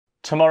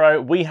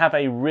Tomorrow we have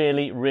a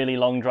really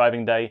long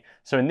driving day,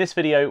 so in this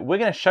video we're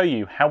going to show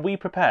you how we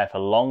prepare for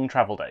long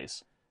travel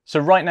days. So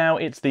right now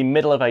it's the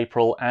middle of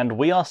April and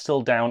we are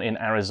still down in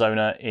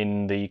Arizona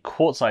in the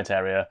Quartzsite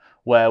area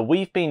where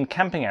we've been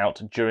camping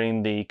out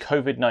during the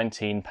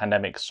COVID-19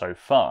 pandemic so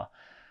far.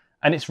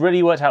 And it's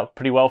really worked out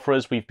pretty well for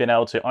us. We've been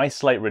able to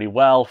isolate really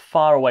well,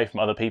 far away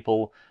from other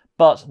people,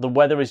 but the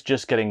weather is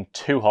just getting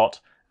too hot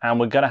and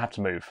we're going to have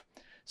to move.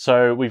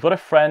 So we've got a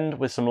friend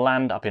with some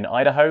land up in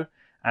Idaho,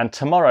 and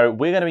tomorrow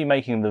we're going to be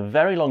making the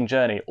very long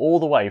journey all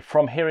the way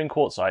from here in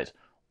Quartzsite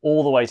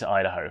all the way to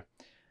Idaho.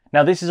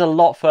 Now this is a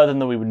lot further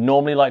than we would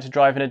normally like to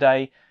drive in a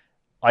day.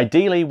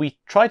 Ideally we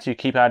try to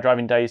keep our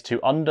driving days to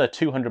under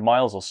 200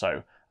 miles or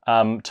so.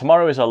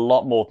 Tomorrow is a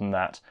lot more than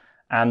that,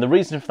 and the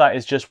reason for that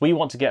is just we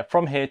want to get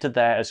from here to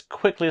there as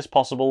quickly as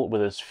possible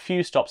with as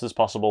few stops as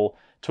possible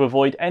to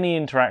avoid any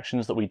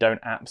interactions that we don't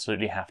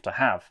absolutely have to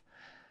have.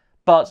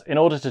 But in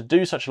order to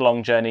do such a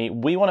long journey,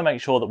 we want to make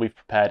sure that we've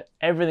prepared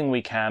everything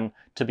we can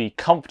to be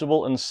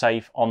comfortable and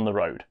safe on the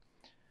road.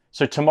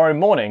 So tomorrow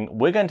morning,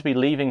 we're going to be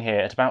leaving here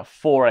at about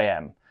 4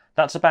 AM.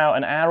 That's about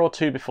an hour or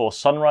two before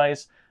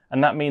sunrise,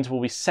 and that means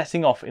we'll be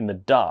setting off in the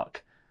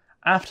dark.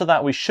 After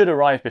that, we should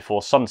arrive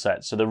before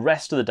sunset, so the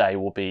rest of the day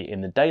will be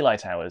in the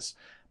daylight hours.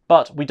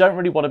 But we don't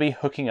really want to be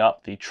hooking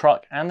up the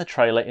truck and the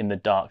trailer in the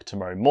dark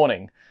tomorrow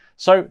morning.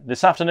 So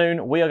this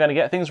afternoon, we are going to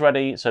get things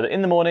ready so that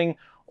in the morning,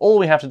 all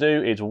we have to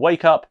do is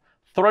wake up,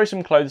 throw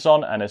some clothes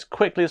on, and as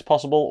quickly as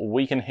possible,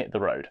 we can hit the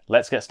road.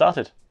 Let's get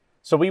started.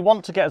 So we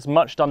want to get as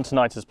much done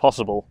tonight as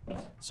possible.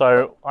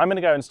 So I'm going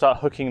to go and start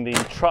hooking the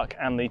truck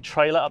and the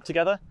trailer up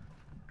together.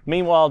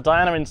 Meanwhile,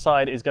 Diana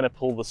inside is going to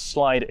pull the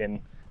slide in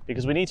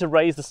because we need to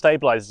raise the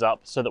stabilizers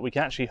up so that we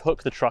can actually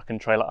hook the truck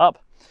and trailer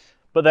up.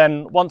 But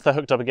then once they're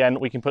hooked up again,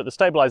 we can put the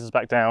stabilizers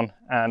back down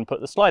and put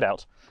the slide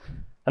out.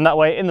 And that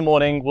way in the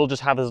morning, we'll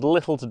just have as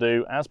little to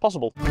do as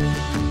possible.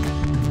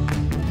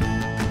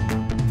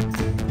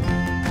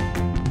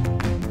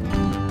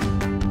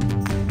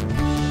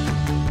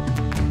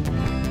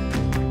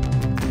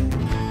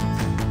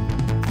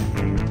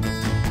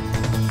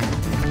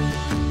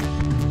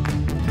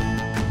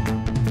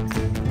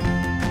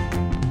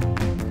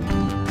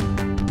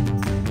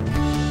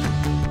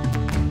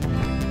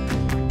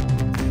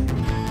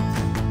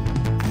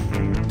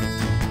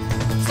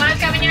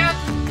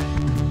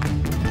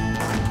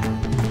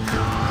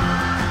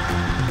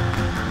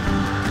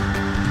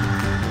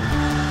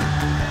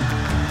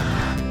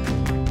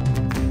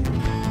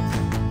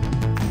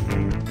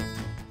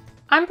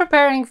 I'm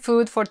preparing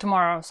food for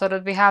tomorrow so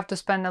that we have to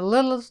spend as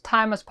little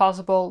time as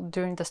possible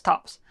during the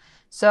stops.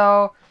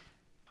 So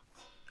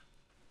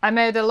I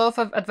made a loaf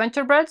of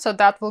adventure bread, so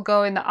that will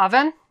go in the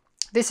oven.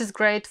 This is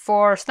great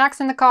for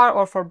snacks in the car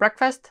or for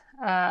breakfast,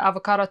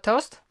 avocado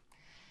toast.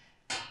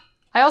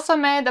 I also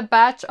made a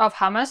batch of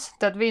hummus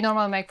that we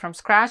normally make from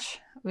scratch.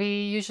 We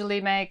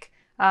usually make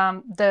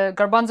the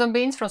garbanzo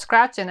beans from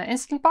scratch in an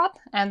Instant Pot,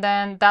 and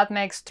then that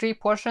makes 3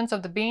 portions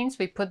of the beans.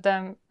 We put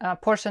them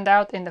portioned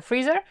out in the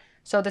freezer.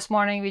 So this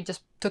morning we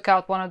just took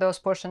out one of those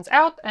portions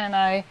out and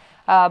I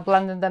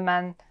blended them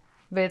in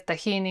with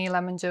tahini,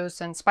 lemon juice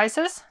and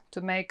spices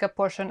to make a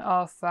portion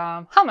of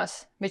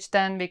hummus, which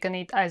then we can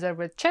eat either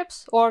with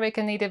chips or we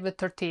can eat it with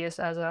tortillas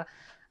as a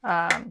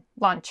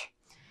lunch.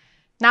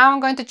 Now I'm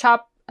going to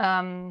chop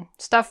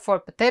stuff for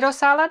potato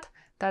salad.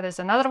 That is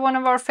another one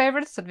of our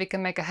favorites that we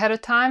can make ahead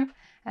of time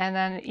and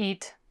then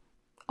eat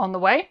on the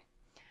way.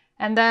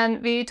 And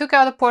then we took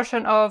out a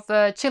portion of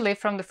chili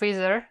from the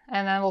freezer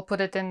and then we'll put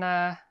it in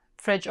the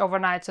fridge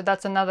overnight, so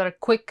that's another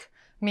quick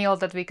meal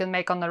that we can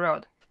make on the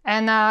road.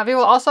 And we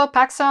will also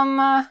pack some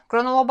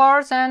granola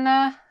bars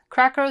and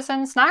crackers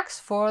and snacks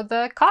for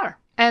the car.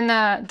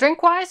 And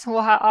drink wise,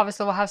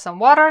 obviously we'll have some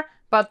water,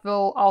 but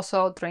we'll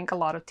also drink a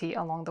lot of tea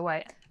along the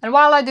way. And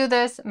while I do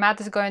this, Matt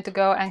is going to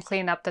go and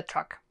clean up the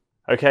truck.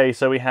 Okay,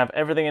 so we have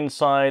everything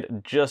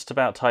inside just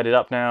about tidied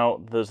up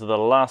now. Those are the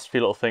last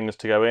few little things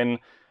to go in.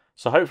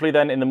 So hopefully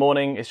then in the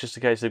morning it's just a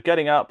case of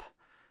getting up,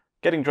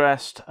 getting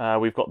dressed.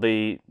 We've got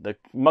the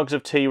mugs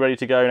of tea ready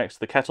to go next to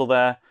the kettle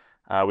there.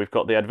 We've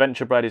got the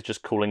adventure bread is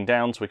just cooling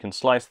down so we can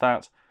slice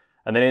that.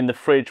 And then in the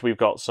fridge we've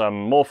got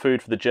some more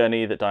food for the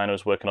journey that Diana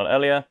was working on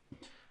earlier.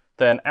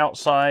 Then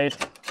outside,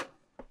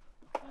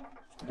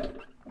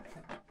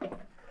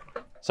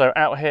 so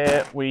out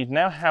here we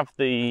now have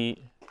the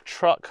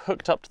truck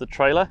hooked up to the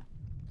trailer.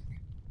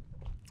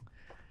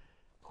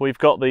 We've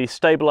got the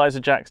stabilizer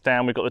jacks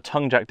down, we've got the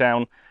tongue jack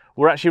down.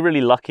 We're actually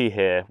really lucky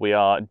here. We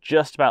are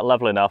just about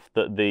level enough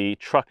that the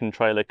truck and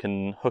trailer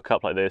can hook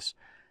up like this.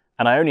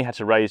 And I only had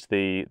to raise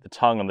the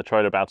tongue on the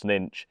trailer about 1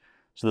 inch.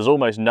 So there's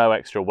almost no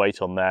extra weight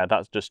on there.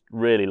 That's just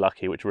really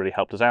lucky, which really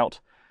helped us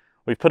out.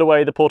 We've put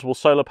away the portable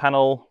solar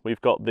panel.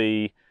 We've got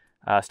the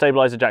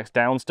stabilizer jacks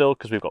down still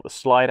because we've got the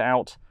slide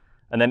out.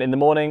 And then in the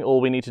morning,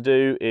 all we need to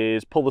do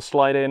is pull the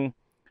slide in,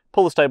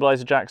 pull the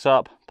stabilizer jacks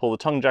up, pull the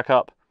tongue jack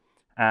up,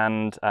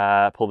 and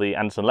pull the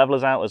Anderson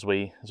levelers out as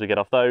we get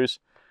off those.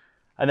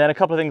 And then a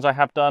couple of things I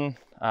have done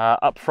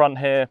up front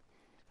here.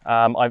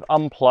 I've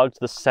unplugged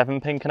the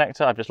 7-pin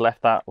connector. I've just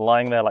left that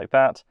lying there like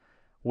that.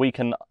 we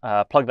can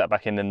plug that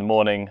back in the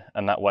morning,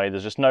 and that way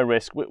there's just no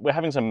risk. We're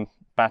having some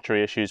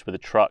battery issues with the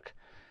truck.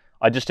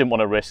 I just didn't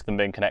want to risk them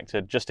being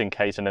connected just in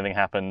case anything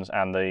happens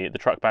and the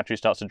truck battery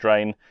starts to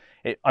drain.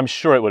 I'm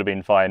sure it would have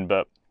been fine,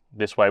 but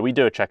this way we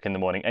do a check in the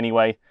morning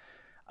anyway.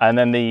 And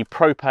then the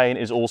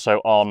propane is also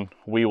on.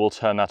 We will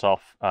turn that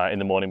off in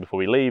the morning before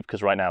we leave,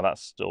 because right now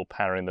that's still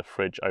powering the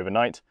fridge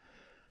overnight.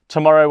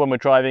 Tomorrow when we're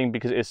driving,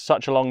 because it's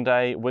such a long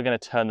day, we're going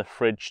to turn the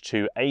fridge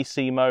to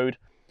AC mode,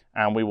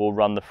 and we will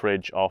run the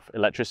fridge off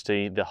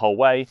electricity the whole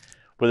way.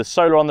 With the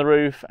solar on the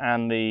roof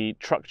and the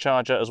truck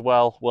charger as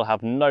well, we'll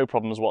have no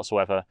problems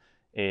whatsoever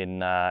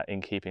in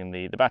keeping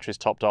the batteries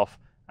topped off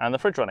and the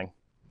fridge running.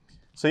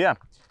 So yeah,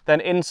 then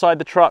inside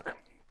the truck,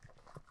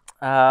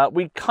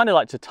 we kind of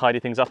like to tidy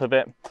things up a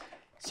bit.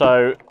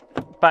 So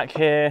back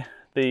here,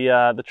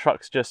 the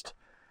truck's just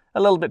a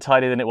little bit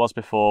tidier than it was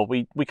before.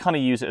 We kind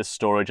of use it as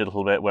storage a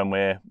little bit when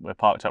we're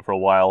parked up for a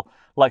while,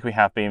 like we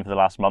have been for the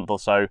last month or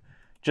so.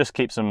 Just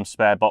keep some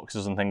spare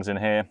boxes and things in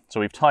here.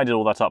 So we've tidied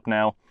all that up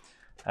now,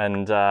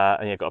 and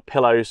yeah, got a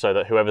pillow so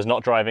that whoever's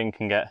not driving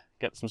can get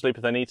some sleep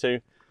if they need to.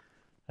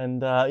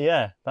 And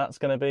yeah, that's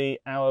going to be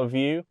our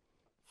view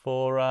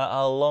for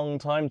a long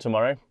time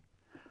tomorrow.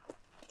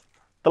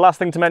 The last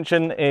thing to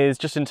mention is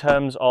just in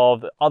terms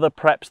of other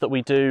preps that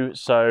we do.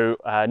 So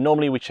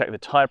normally we check the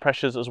tire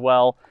pressures as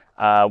well.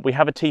 We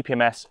have a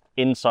TPMS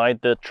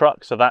inside the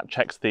truck, so that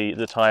checks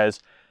the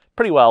tires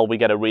pretty well. We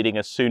get a reading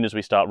as soon as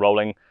we start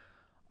rolling.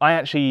 I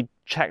actually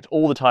checked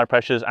all the tire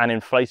pressures and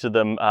inflated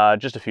them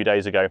just a few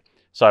days ago,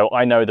 so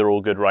I know they're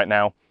all good right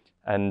now.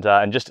 And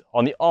just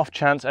on the off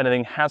chance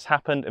anything has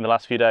happened in the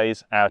last few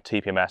days, our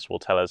TPMS will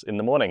tell us in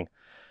the morning.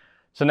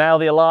 So now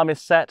the alarm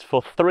is set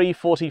for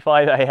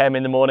 3:45 a.m.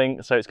 in the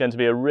morning, so it's going to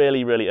be a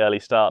really, really early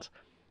start.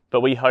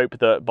 But we hope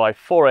that by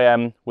 4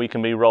 a.m. we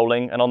can be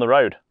rolling and on the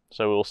road.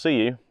 So we'll see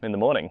you in the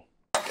morning.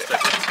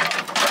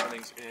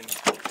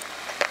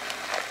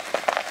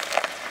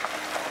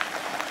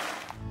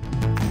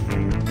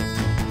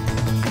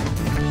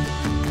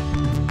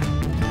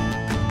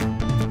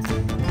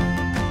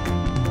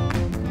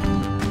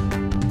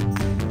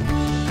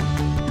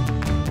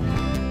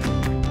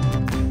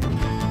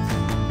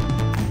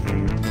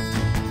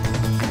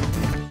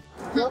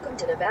 Welcome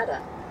to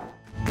Nevada.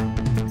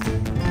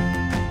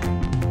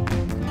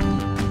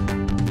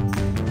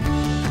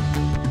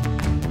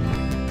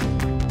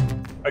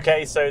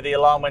 Okay, so the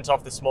alarm went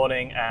off this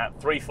morning at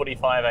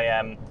 3:45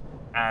 a.m.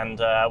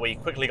 and we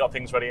quickly got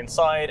things ready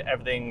inside.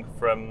 Everything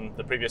from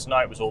the previous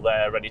night was all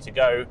there, ready to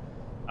go.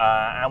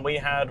 And we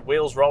had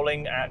wheels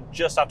rolling at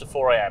just after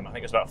 4 a.m. I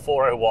think it was about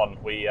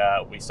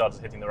 4:01 we started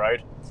hitting the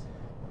road.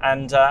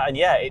 And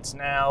yeah, it's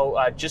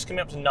now just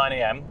coming up to 9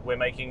 a.m. We're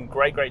making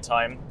great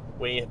time.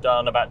 We have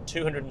done about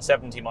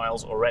 270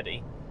 miles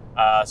already.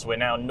 So we're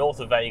now north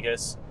of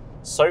Vegas.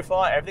 So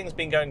far, everything's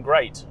been going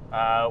great.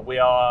 We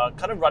are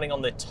kind of running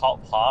on the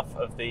top half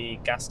of the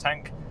gas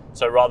tank.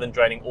 So rather than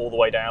draining all the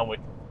way down, we're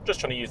just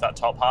trying to use that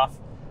top half,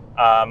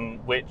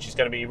 which is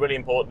going to be really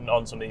important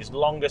on some of these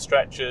longer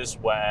stretches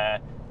where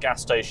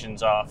gas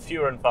stations are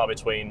fewer and far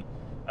between.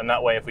 And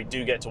that way, if we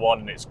do get to one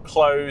and it's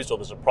closed or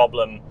there's a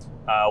problem,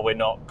 we're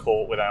not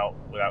caught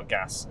without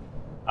gas.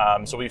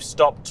 So we've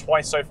stopped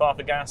twice so far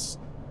for gas.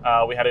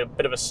 We had a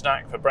bit of a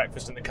snack for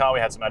breakfast in the car. We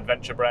had some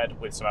Adventure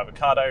bread with some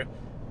avocado.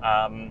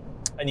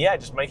 And yeah,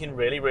 just making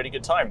really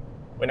good time.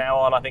 We're now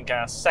on, I think,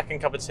 our second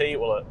cup of tea.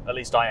 Well, at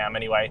least I am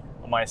anyway,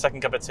 on my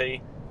second cup of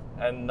tea.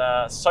 And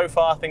so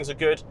far things are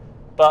good,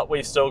 but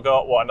we've still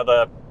got, what,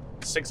 another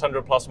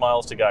 600 plus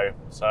miles to go.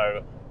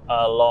 So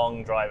a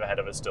long drive ahead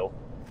of us still.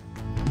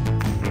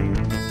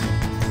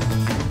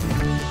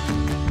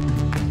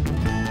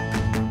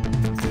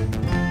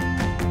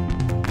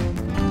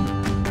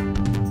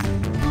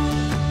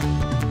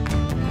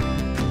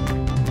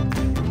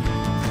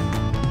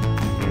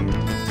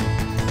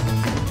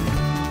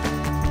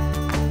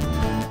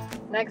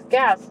 Next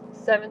gas,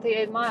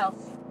 78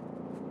 miles.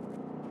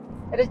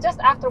 It is just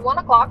after 1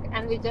 o'clock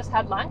and we just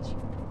had lunch.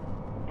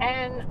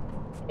 And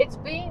it's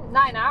been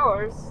 9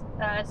 hours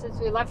since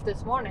we left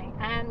this morning,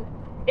 and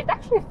it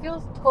actually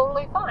feels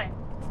totally fine.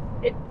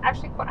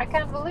 I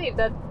can't believe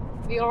that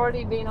we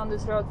already been on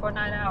this road for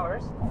 9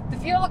 hours. The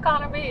fuel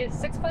economy is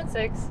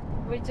 6.6,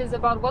 which is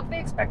about what we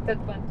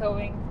expected when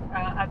towing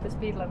at the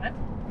speed limit.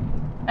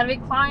 And we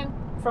climbed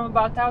from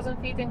about 1,000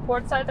 feet in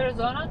Quartzsite,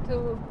 Arizona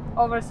to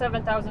over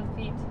 7,000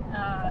 feet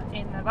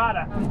in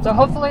Nevada. So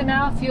hopefully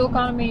now fuel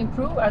economy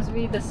improve as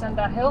we descend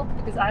that hill,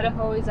 because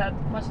Idaho is at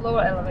much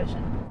lower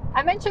elevation.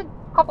 I mentioned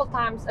a couple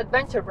times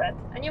Adventure bread,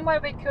 and you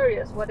might be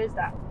curious, what is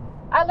that?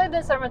 I lived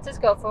in San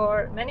Francisco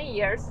for many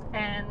years,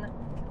 and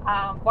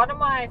one of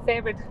my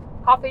favorite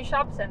coffee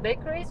shops and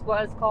bakeries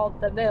was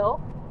called The Mill.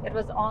 It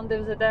was on the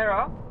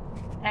Zadero,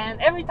 and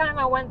every time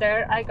I went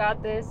there I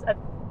got this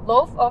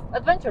loaf of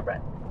Adventure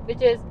bread,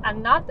 which is a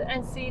nut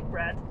and seed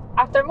bread.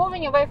 After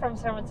moving away from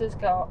San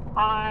Francisco,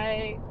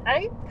 I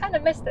kind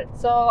of missed it.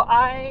 So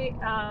I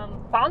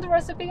found the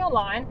recipe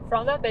online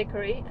from that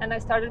bakery, and I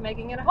started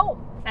making it at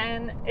home.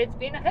 And it's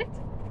been a hit.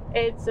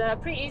 It's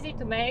pretty easy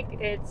to make.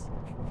 It's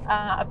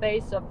a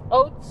base of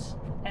oats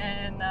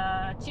and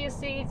chia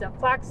seeds and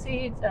flax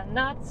seeds and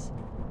nuts,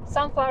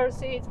 sunflower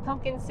seeds,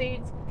 pumpkin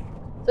seeds.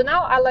 So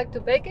now I like to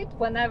bake it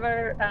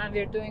whenever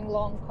we're doing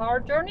long car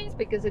journeys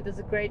because it is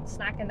a great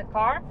snack in the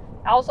car.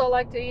 I also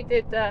like to eat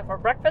it for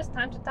breakfast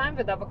time to time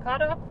with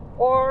avocado,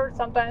 or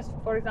sometimes,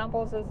 for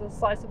example, as a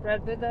slice of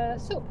bread with a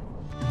soup.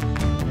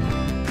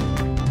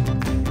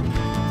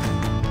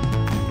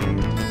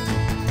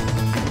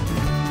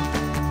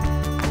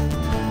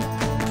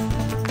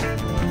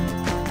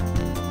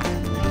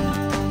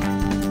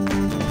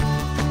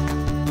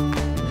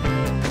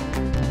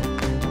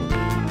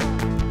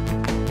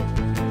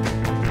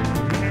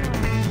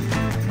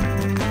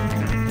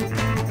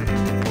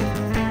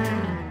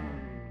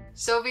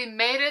 So we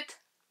made it.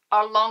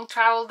 Our long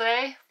travel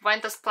day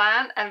went as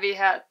planned and we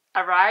had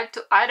arrived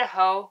to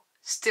Idaho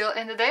still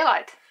in the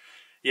daylight.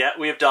 Yeah,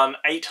 we have done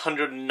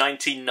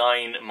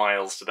 899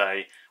 miles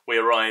today. We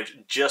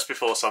arrived just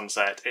before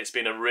sunset. It's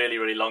been a really,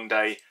 really long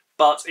day,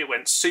 but it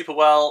went super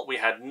well. We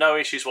had no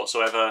issues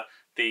whatsoever.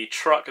 The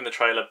truck and the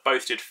trailer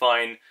both did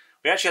fine.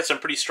 We actually had some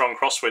pretty strong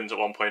crosswinds at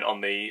one point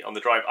on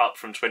the drive up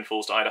from Twin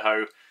Falls to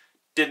Idaho.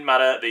 Didn't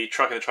matter, the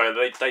truck and the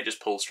trailer, they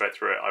just pulled straight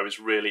through it. I was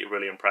really,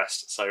 really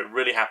impressed. So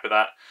really happy with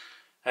that.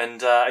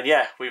 And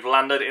yeah, we've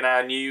landed in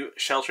our new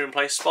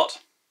shelter-in-place spot.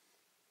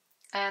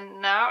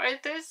 And now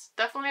it is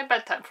definitely a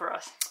bedtime for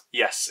us.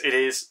 Yes, it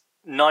is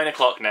 9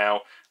 o'clock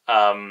now,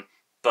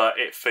 but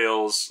it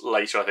feels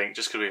later, I think,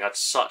 just because we've had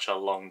such a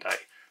long day.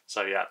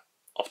 So yeah,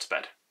 off to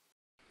bed.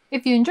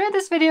 If you enjoyed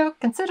this video,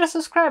 consider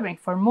subscribing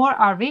for more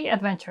RV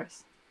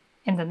adventures.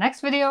 In the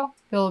next video,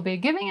 we'll be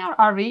giving our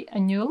RV a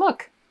new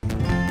look.